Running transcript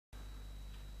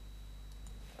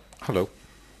Hello,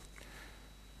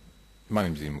 my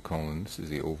name is Ian McCollin. This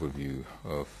is the overview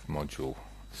of Module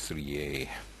 3A.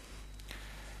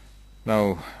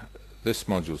 Now, this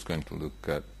module is going to look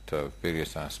at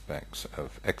various aspects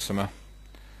of eczema,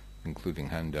 including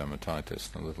hand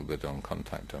dermatitis and a little bit on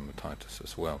contact dermatitis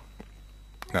as well.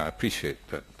 Now, I appreciate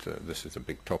that this is a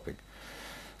big topic.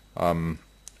 I'm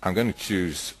going to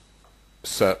choose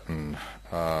certain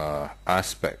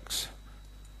aspects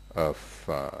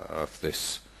of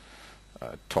this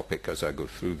topic as I go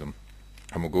through them,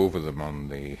 and we'll go over them on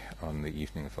the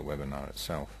evening of the webinar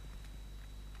itself.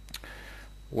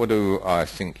 What do I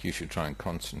think you should try and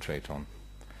concentrate on?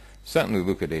 Certainly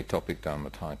look at atopic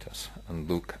dermatitis and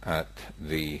look at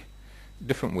the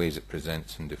different ways it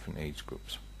presents in different age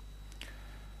groups.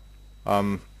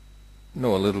 Know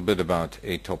a little bit about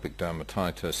atopic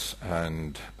dermatitis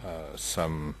and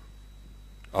some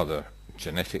other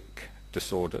genetic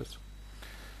disorders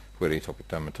where atopic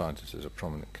dermatitis is a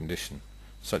prominent condition,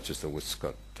 such as the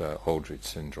Wiskott-Aldrich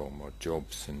syndrome or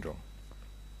Jobs syndrome.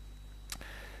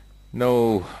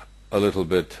 Know a little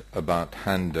bit about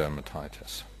hand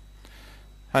dermatitis.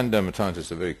 Hand dermatitis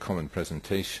is a very common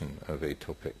presentation of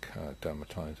atopic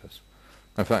dermatitis.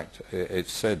 In fact,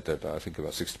 it's said that I think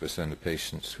about 60% of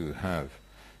patients who have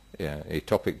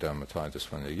atopic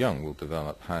dermatitis when they're young will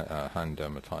develop hand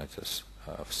dermatitis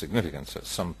of significance at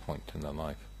some point in their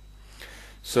life.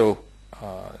 So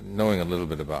knowing a little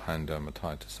bit about hand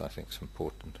dermatitis I think is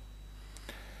important.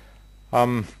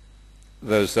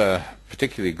 There's a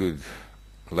particularly good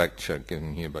lecture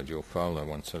given here by Joe Fowler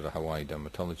once at a Hawaii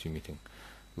dermatology meeting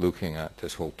looking at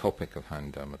this whole topic of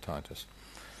hand dermatitis.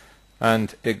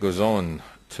 And it goes on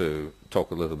to talk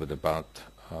a little bit about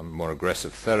more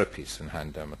aggressive therapies in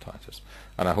hand dermatitis.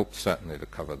 And I hope certainly to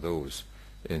cover those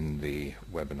in the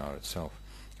webinar itself.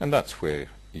 And that's where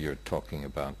you're talking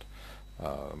about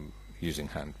using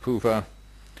hand puva,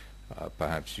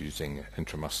 perhaps using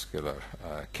intramuscular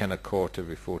Kenacort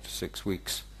every 4 to 6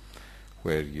 weeks,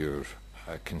 where you're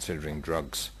considering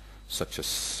drugs such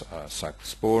as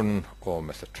cyclosporin or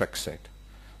methotrexate.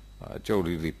 Joe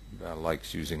really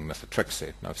likes using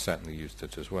methotrexate, and I've certainly used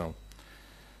it as well.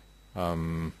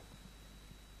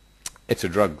 It's a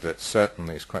drug that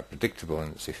certainly is quite predictable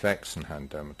in its effects in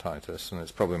hand dermatitis, and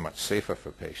it's probably much safer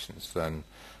for patients than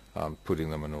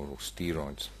putting them on oral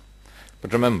steroids.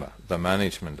 But remember, the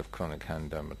management of chronic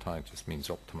hand dermatitis means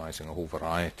optimizing a whole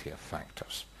variety of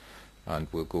factors, and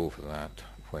we'll go over that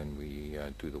when we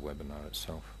do the webinar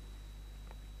itself.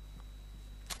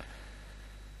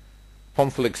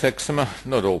 Pompholyx eczema.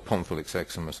 Not all Pompholyx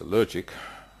eczema is allergic.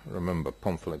 Remember,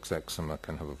 Pompholyx eczema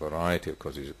can have a variety of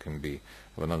causes. It can be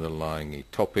of an underlying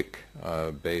atopic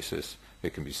basis.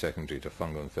 It can be secondary to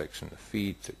fungal infection of the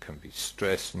feet. It can be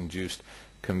stress-induced.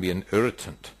 It can be an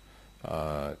irritant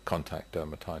contact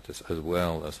dermatitis as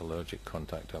well as allergic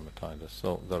contact dermatitis.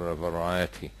 So there are a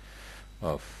variety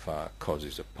of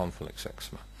causes of Pompholyx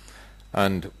eczema,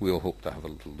 and we'll hope to have a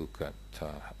little look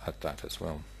at that as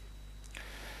well.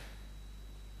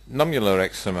 Nummular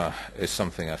eczema is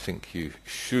something I think you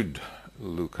should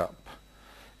look up.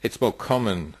 It's more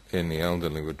common in the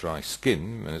elderly with dry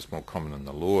skin, and it's more common in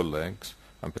the lower legs,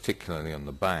 and particularly on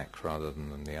the back rather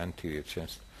than in the anterior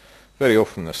chest. Very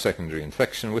often there's secondary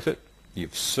infection with it.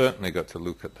 You've certainly got to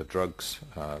look at the drugs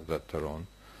that they're on,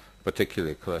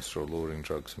 particularly cholesterol-lowering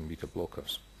drugs and beta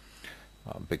blockers,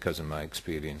 because in my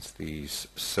experience these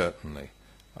certainly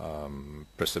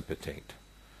precipitate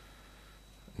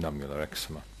nummular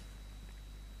eczema.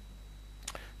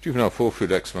 Juvenile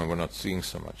forefoot eczema we're not seeing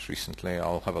so much recently.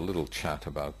 I'll have a little chat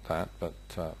about that,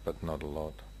 but not a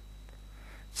lot.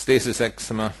 Stasis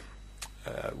eczema,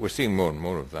 we're seeing more and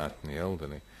more of that in the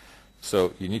elderly.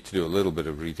 So you need to do a little bit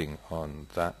of reading on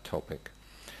that topic.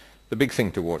 The big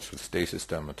thing to watch with stasis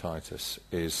dermatitis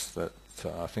is that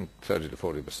I think 30 to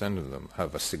 40% of them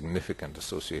have a significant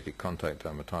associated contact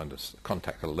dermatitis,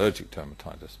 contact allergic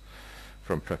dermatitis,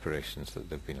 from preparations that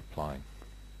they've been applying.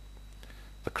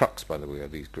 The crux, by the way, are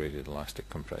these graded elastic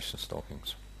compression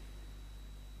stockings.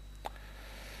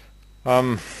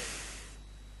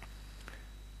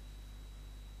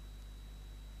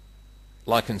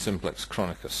 Lichen simplex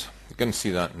chronicus. You're going to see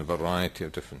that in a variety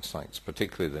of different sites,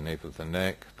 particularly the nape of the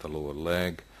neck, the lower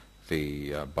leg,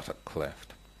 the buttock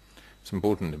cleft. It's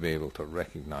important to be able to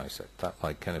recognize it, that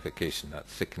lichenification, that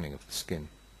thickening of the skin.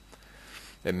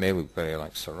 It may look very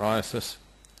like psoriasis.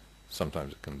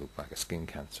 Sometimes it can look like a skin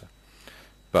cancer.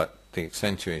 But the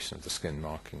accentuation of the skin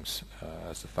markings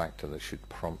is a factor that should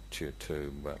prompt you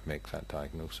to make that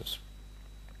diagnosis.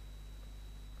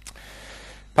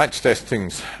 Patch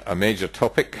testing's a major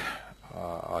topic.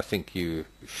 I think you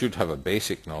should have a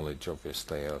basic knowledge,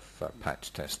 obviously, of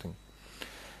patch testing.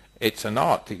 It's an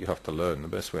art that you have to learn. The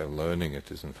best way of learning it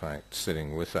is, in fact,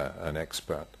 sitting with an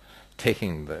expert,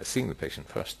 seeing the patient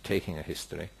first, taking a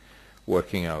history,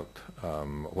 working out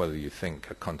whether you think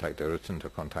a contact irritant or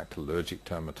contact allergic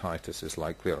dermatitis is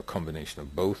likely, or a combination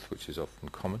of both, which is often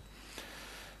common,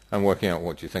 and working out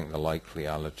what you think the likely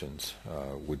allergens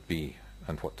would be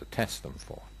and what to test them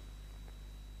for.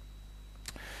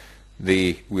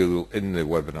 In the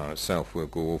webinar itself, we'll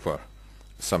go over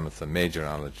some of the major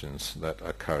allergens that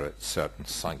occur at certain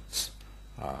sites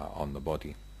on the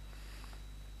body.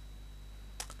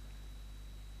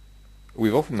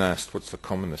 We've often asked what's the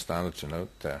commonest allergen out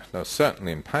there. Now,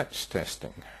 certainly in patch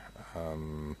testing,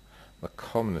 the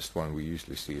commonest one we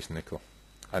usually see is nickel.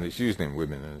 And it's usually in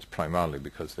women, and it's primarily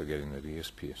because they're getting their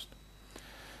ears pierced.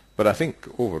 But I think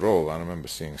overall, I remember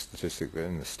seeing a statistic that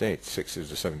in the States, 60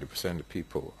 to 70% of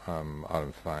people are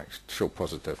in fact show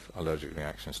positive allergic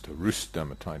reactions to roost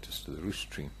dermatitis, to the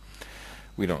roost tree.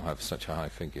 We don't have such a high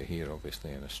figure here,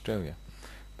 obviously, in Australia,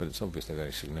 but it's obviously a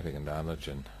very significant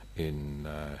allergen in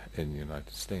the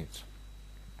United States.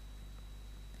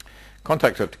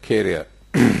 Contact urticaria,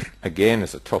 again,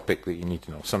 is a topic that you need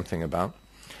to know something about.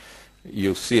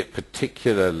 You'll see it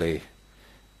particularly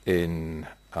in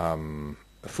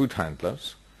food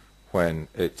handlers when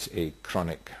it's a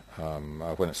chronic,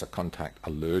 when it's a contact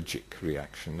allergic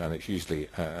reaction, and it's usually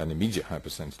an immediate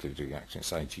hypersensitivity reaction.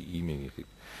 It's IgE mediated.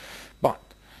 But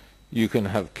you can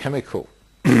have chemical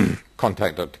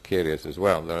contact urticarias as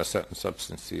well. There are certain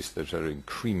substances that are in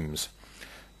creams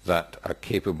that are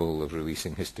capable of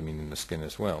releasing histamine in the skin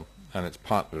as well, and it's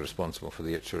partly responsible for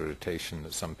the itch or irritation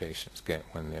that some patients get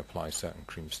when they apply certain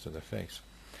creams to their face.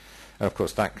 And of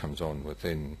course that comes on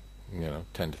within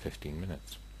 10 to 15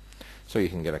 minutes. So you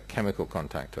can get a chemical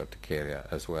contact urticaria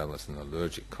as well as an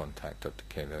allergic contact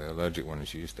urticaria. The allergic one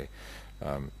is usually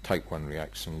type 1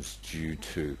 reactions due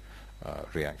to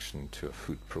reaction to a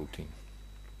food protein.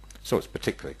 So it's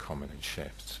particularly common in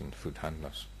chefs and food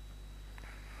handlers.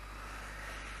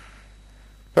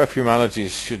 Perfume allergies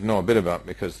should know a bit about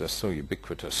because they're so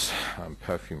ubiquitous.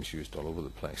 Perfume's used all over the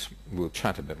place. We'll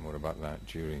chat a bit more about that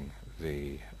during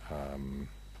the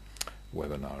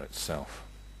webinar itself.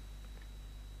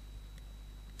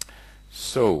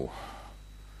 So,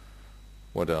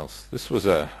 what else? This was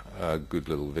a good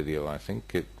little video, I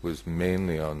think. It was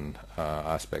mainly on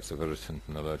aspects of irritant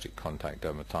and allergic contact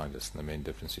dermatitis and the main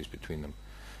differences between them.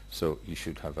 So you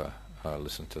should have a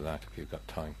listen to that if you've got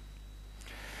time.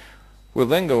 We'll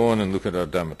then go on and look at our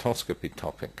dermatoscopy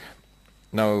topic.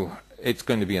 Now, it's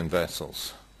going to be in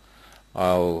vessels.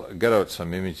 I'll get out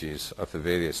some images of the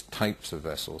various types of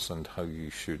vessels and how you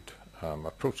should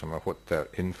approach them, or what their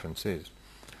inference is.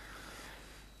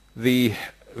 The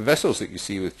vessels that you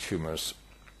see with tumours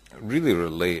really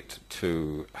relate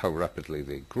to how rapidly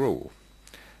they grow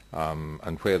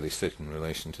and where they sit in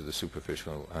relation to the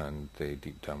superficial and the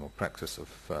deep dermal plexus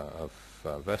of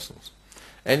vessels.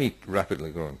 Any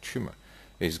rapidly growing tumour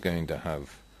is going to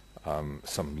have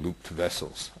some looped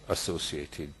vessels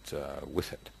associated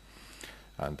with it.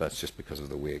 And that's just because of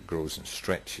the way it grows and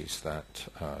stretches that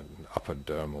upper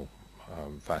dermal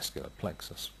vascular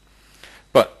plexus.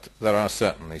 But there are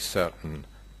certainly certain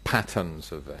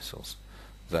patterns of vessels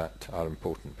that are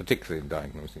important, particularly in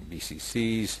diagnosing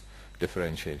BCCs,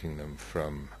 differentiating them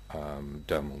from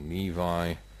dermal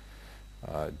nevi,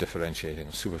 differentiating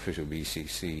a superficial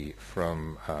BCC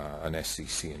from an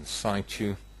SCC in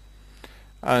situ,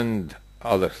 and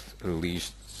other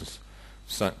lesions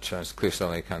such as clear cell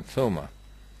acanthoma,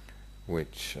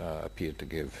 which appear to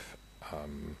give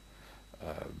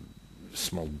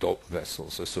small dot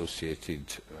vessels associated,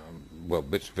 well,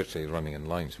 virtually running in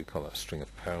lines. We call it a string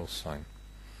of pearls sign.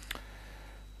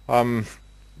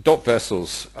 Dot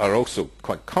vessels are also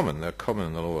quite common. They're common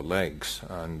in the lower legs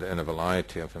and in a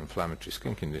variety of inflammatory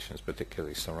skin conditions,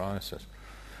 particularly psoriasis.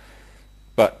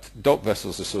 But dot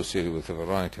vessels associated with a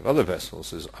variety of other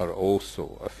vessels are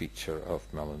also a feature of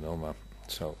melanoma.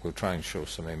 So we'll try and show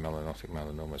some amelanotic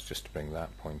melanomas just to bring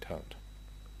that point out.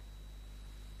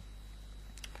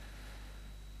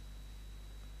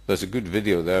 There's a good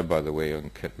video there, by the way, on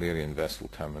Ketlerian vessel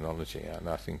terminology, and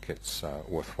I think it's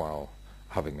worthwhile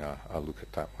having a look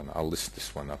at that one. I'll list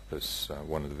this one up as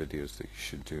one of the videos that you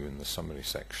should do in the summary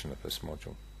section of this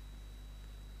module.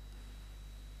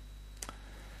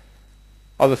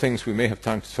 Other things we may have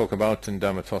time to talk about in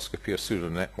dermatoscopy are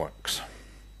pseudonetworks,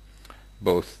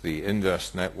 both the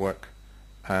inverse network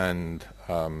and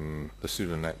the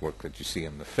pseudonetwork that you see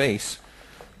in the face,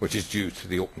 which is due to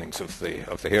the openings of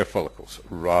the hair follicles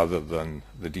rather than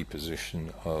the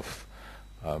deposition of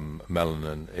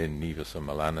melanin in nevus or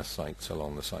melanocytes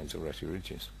along the sides of retty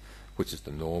ridges, which is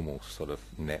the normal sort of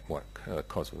network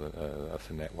cause of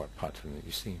the network pattern that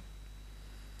you see.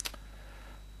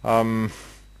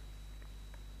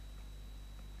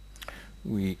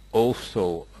 We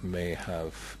also may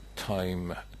have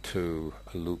time to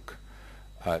look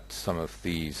at some of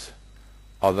these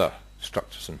other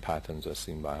structures and patterns as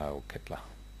seen by Harold Kittler,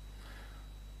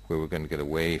 where we're going to get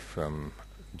away from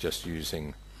just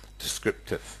using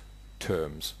descriptive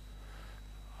terms,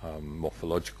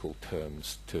 morphological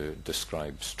terms to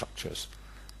describe structures,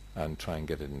 and try and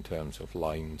get it in terms of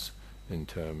lines, in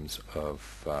terms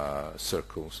of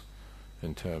circles,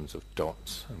 in terms of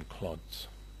dots and clods.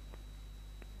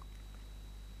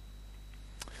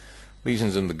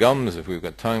 Lesions in the gums, if we've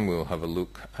got time, we'll have a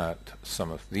look at some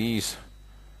of these.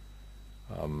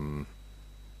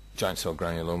 Giant cell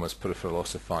granulomas, peripheral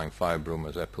ossifying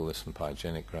fibromas, epiless and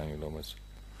pyogenic granulomas.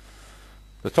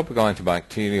 The topical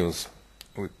antibacterials,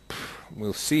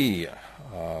 we'll see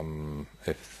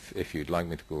if you'd like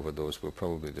me to go over those. We'll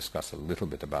probably discuss a little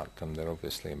bit about them. They're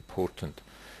obviously important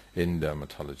in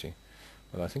dermatology,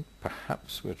 but I think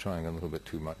perhaps we're trying a little bit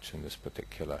too much in this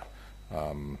particular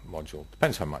module.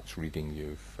 Depends how much reading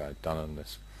you've done on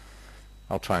this.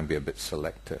 I'll try and be a bit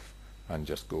selective and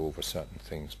just go over certain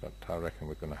things, but I reckon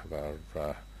we're going to have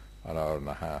an hour and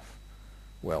a half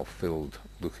well filled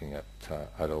looking at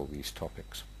all these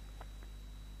topics.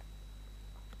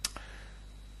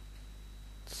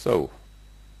 So,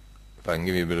 if I can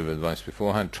give you a bit of advice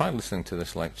beforehand, try listening to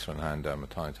this lecture on hand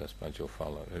dermatitis by Joe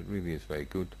Fowler. It really is very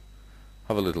good.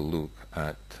 Have a little look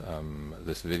at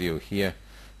this video here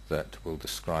that will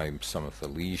describe some of the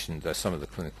lesions, some of the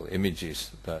clinical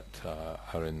images that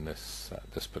are in this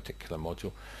particular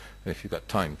module. And if you've got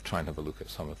time, try and have a look at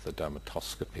some of the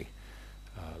dermatoscopy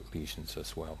lesions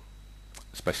as well,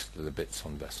 especially the bits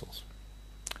on vessels.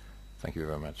 Thank you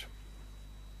very much.